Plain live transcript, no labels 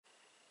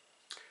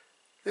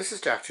This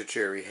is Dr.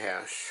 Jerry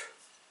Hesch.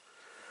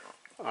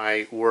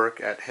 I work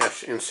at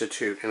Hesch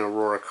Institute in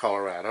Aurora,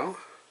 Colorado.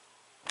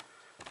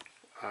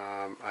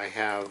 I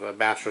have a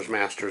bachelor's,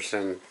 master's,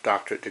 and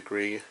doctorate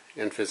degree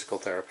in physical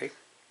therapy.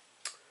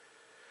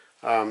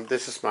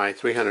 This is my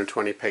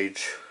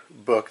 320-page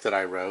book that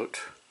I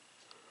wrote.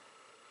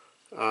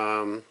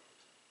 And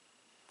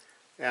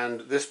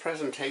this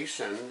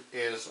presentation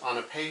is on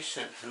a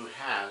patient who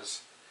has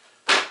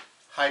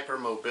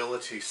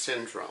hypermobility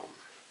syndrome.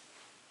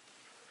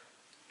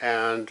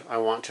 And I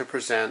want to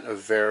present a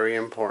very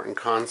important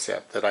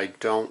concept that I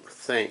don't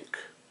think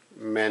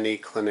many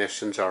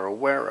clinicians are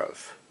aware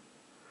of.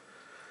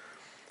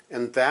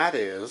 And that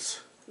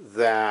is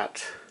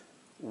that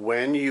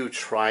when you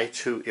try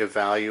to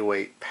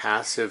evaluate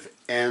passive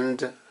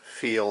end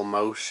feel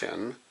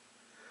motion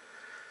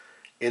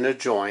in a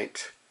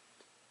joint,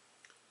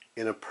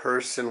 in a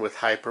person with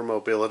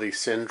hypermobility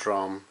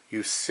syndrome,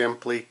 you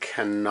simply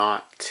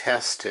cannot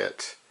test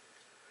it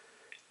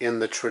in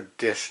the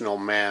traditional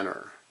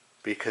manner,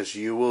 because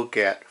you will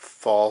get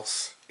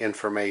false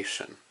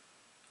information.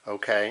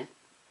 Okay?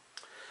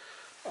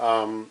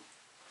 To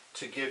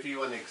give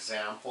you an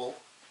example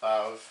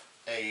of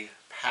a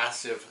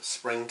passive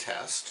spring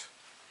test,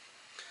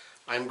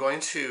 I'm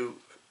going to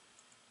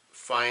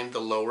find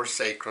the lower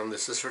sacrum.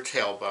 This is her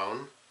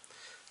tailbone,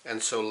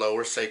 and so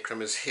lower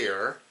sacrum is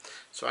here.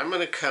 So I'm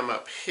going to come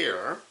up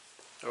here.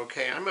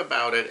 Okay, I'm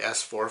about at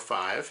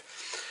S4-5,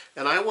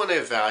 and I want to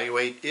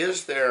evaluate,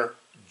 is there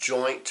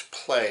joint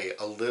play,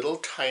 a little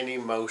tiny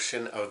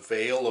motion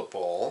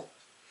available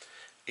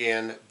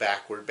in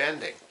backward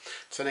bending.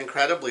 It's an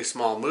incredibly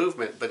small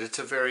movement, but it's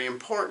a very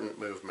important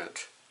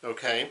movement.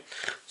 Okay,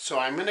 so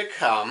I'm going to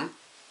come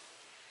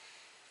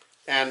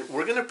and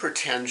we're going to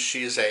pretend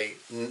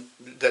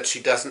that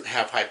she doesn't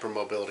have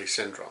hypermobility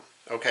syndrome.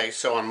 Okay,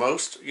 so on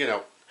most,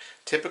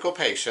 typical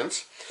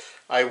patients,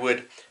 I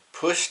would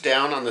push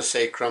down on the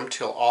sacrum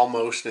till all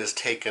motion is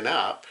taken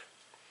up.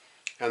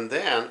 And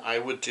then I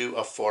would do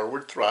a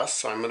forward thrust,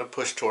 so I'm going to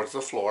push towards the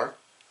floor.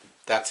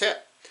 That's it.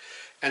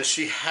 And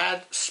she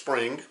had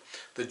spring.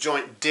 The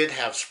joint did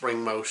have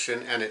spring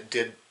motion, and it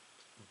did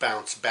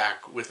bounce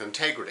back with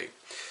integrity.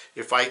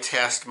 If I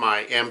test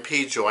my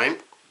MP joint,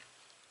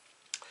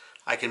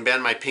 I can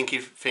bend my pinky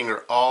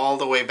finger all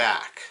the way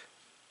back.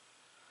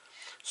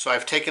 So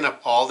I've taken up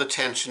all the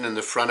tension in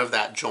the front of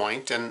that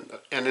joint and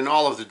in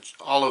all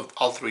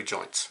three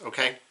joints,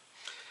 okay?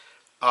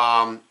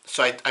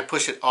 So I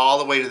push it all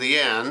the way to the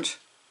end,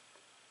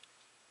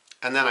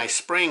 and then I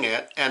spring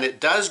it, and it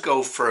does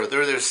go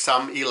further. There's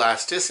some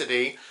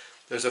elasticity.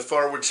 There's a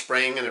forward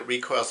spring, and it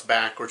recoils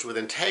backwards with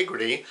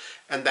integrity,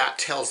 and that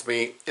tells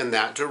me in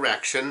that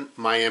direction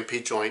my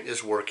MP joint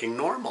is working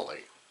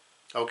normally.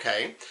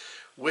 Okay?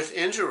 With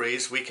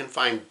injuries, we can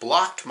find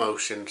blocked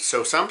motion.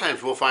 So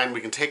sometimes we'll find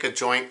we can take a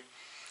joint,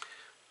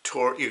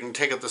 you can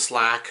take up the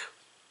slack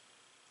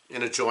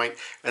in a joint,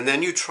 and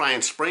then you try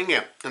and spring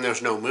it, and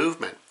there's no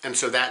movement, and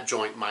so that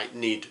joint might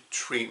need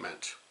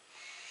treatment.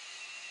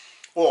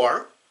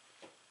 Or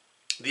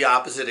the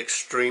opposite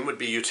extreme would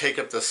be you take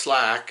up the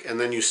slack and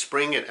then you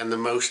spring it, and the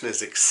motion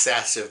is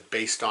excessive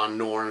based on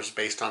norms,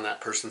 based on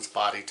that person's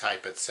body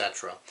type,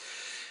 etc.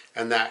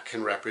 And that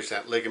can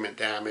represent ligament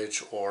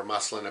damage or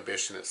muscle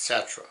inhibition,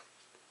 etc.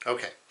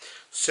 Okay,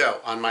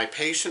 so on my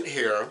patient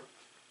here,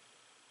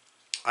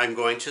 I'm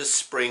going to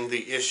spring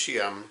the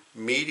ischium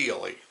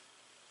medially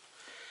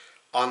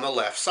on the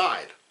left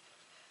side.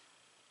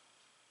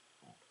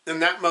 And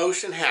that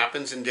motion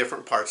happens in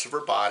different parts of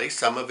her body,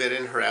 some of it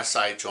in her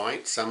SI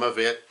joint, some of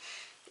it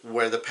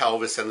where the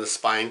pelvis and the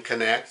spine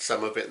connect,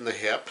 some of it in the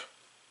hip.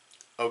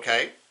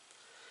 Okay?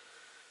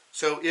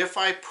 So if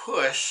I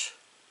push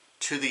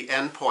to the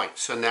end point,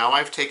 so now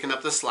I've taken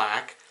up the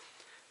slack,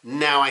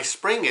 now I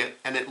spring it,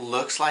 and it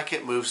looks like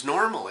it moves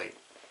normally.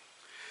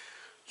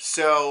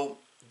 So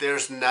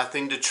there's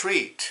nothing to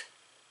treat.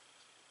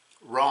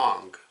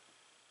 Wrong.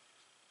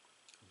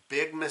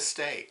 Big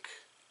mistake.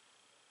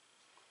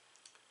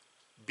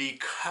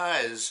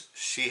 Because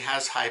she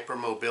has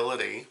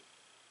hypermobility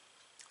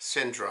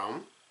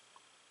syndrome,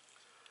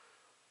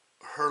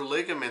 her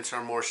ligaments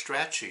are more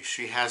stretchy.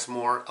 She has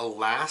more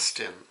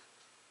elastin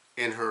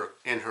in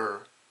her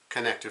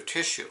connective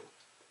tissue.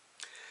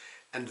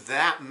 And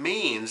that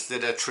means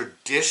that a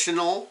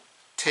traditional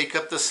take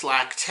up the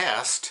slack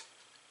test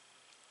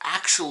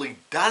actually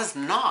does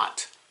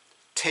not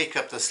take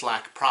up the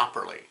slack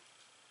properly.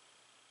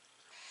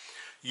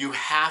 You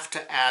have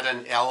to add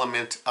an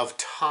element of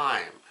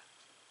time.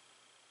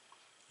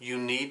 You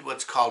need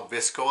what's called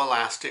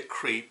viscoelastic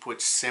creep, which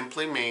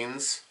simply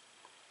means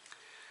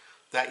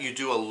that you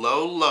do a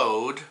low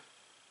load,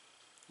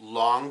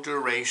 long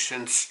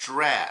duration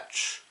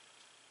stretch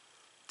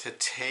to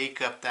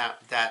take up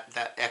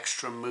that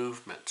extra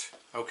movement.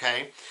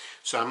 Okay?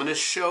 So I'm going to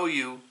show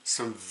you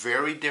some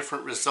very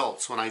different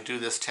results when I do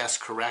this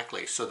test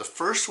correctly. So the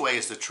first way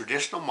is the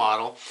traditional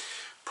model.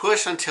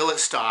 Push until it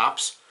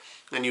stops,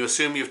 and you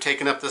assume you've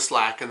taken up the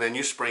slack, and then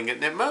you spring it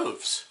and it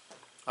moves.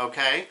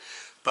 Okay?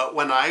 But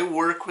when I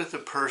work with a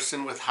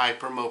person with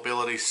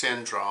hypermobility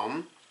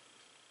syndrome,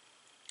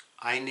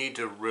 I need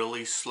to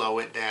really slow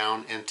it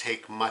down and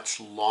take much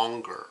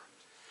longer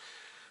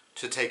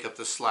to take up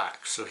the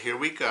slack. So here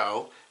we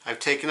go. I've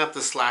taken up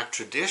the slack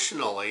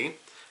traditionally.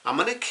 I'm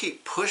going to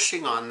keep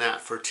pushing on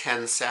that for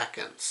 10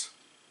 seconds.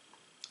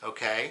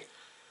 Okay?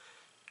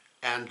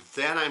 And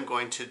then I'm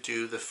going to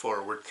do the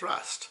forward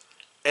thrust.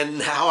 And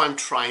now I'm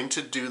trying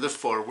to do the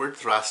forward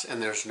thrust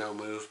and there's no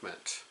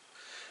movement.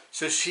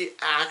 So she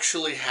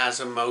actually has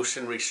a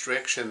motion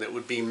restriction that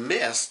would be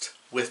missed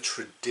with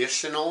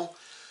traditional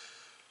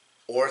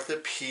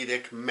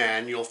orthopedic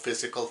manual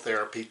physical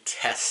therapy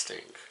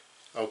testing.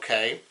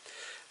 Okay?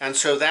 And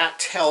so that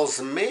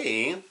tells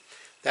me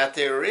that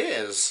there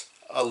is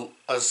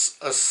a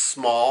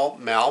small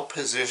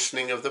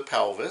malpositioning of the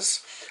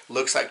pelvis.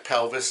 Looks like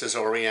pelvis is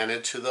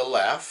oriented to the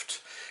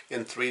left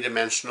in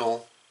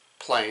three-dimensional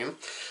plane.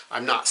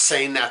 I'm not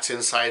saying that's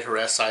inside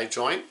her SI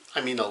joint.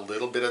 I mean, a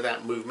little bit of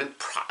that movement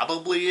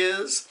probably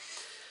is.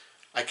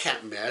 I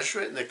can't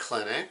measure it in the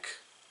clinic.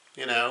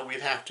 You know,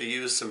 we'd have to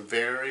use some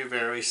very,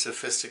 very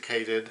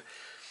sophisticated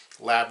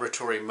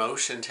laboratory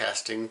motion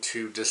testing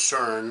to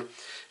discern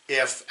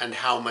if and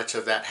how much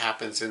of that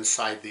happens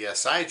inside the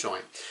SI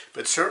joint.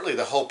 But certainly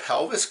the whole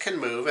pelvis can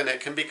move and it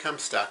can become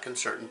stuck in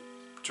certain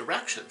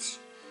directions.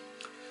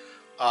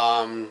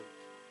 I'm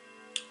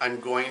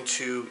going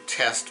to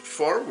test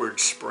forward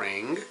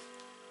spring.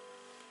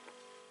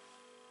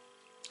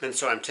 And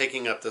so I'm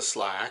taking up the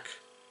slack.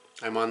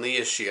 I'm on the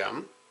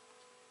ischium.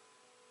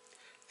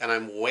 And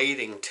I'm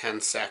waiting 10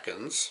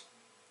 seconds.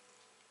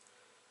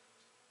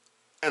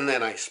 And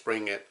then I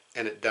spring it,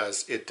 and it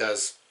does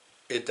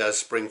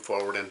spring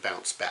forward and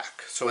bounce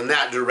back. So in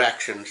that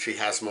direction she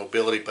has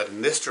mobility, but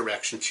in this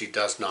direction she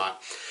does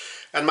not.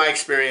 And my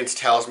experience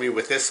tells me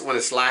with this, when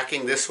it's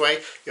lacking this way,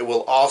 it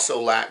will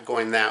also lack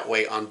going that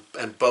way,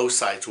 and both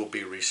sides will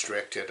be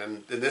restricted.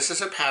 And this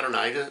is a pattern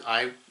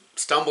I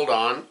stumbled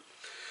on,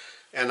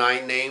 and I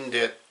named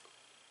it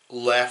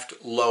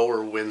left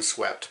lower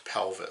windswept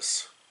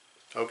pelvis.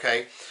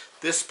 Okay,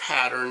 this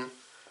pattern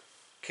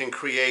can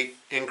create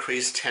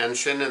increased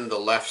tension in the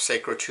left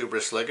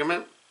sacrotuberous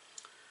ligament.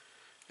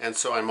 And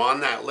so I'm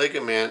on that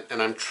ligament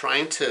and I'm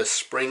trying to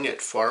spring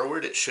it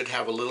forward. It should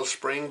have a little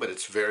spring, but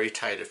it's very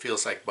tight. It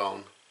feels like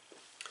bone.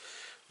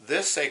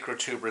 This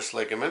sacrotuberous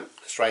ligament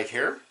is right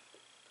here,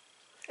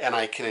 and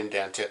I can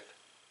indent it.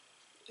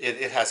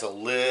 It has a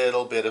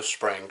little bit of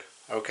spring.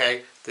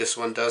 Okay, this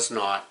one does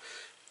not,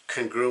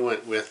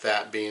 congruent with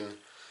that being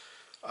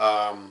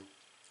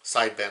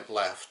side bent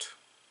left.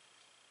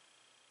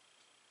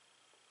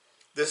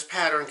 This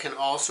pattern can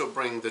also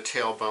bring the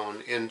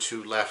tailbone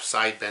into left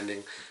side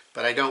bending,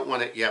 but I don't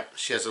want it. Yep,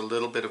 she has a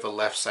little bit of a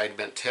left side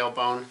bent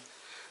tailbone.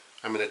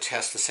 I'm going to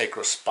test the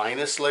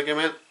sacrospinous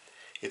ligament.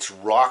 It's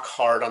rock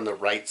hard on the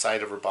right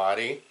side of her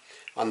body.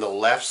 On the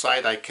left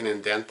side, I can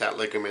indent that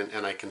ligament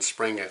and I can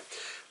spring it.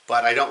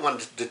 But I don't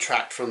want to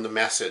detract from the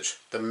message.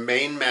 The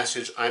main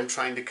message I'm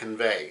trying to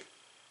convey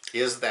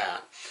is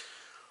that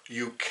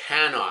you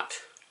cannot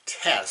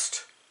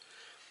test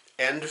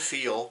end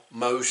feel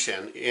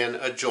motion in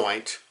a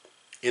joint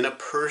in a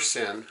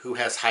person who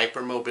has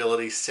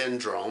hypermobility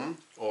syndrome,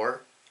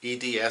 or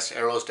EDS,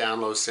 Arrows Down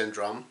Low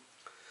syndrome.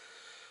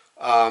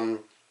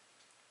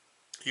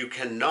 You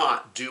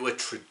cannot do a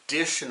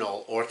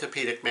traditional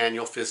orthopedic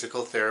manual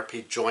physical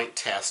therapy joint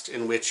test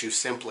in which you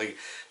simply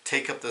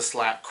take up the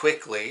slack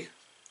quickly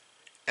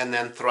and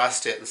then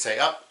thrust it and say,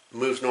 oh,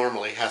 moves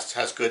normally,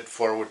 has good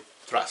forward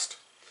thrust.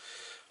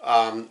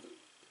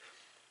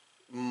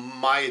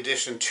 My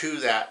addition to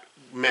that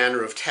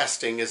manner of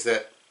testing is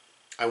that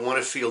I want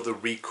to feel the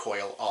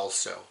recoil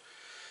also.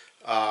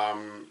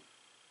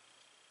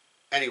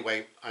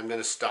 Anyway, I'm going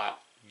to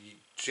stop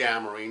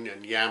jammering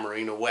and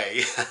yammering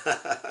away.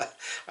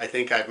 I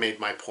think I've made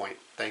my point.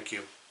 Thank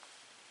you.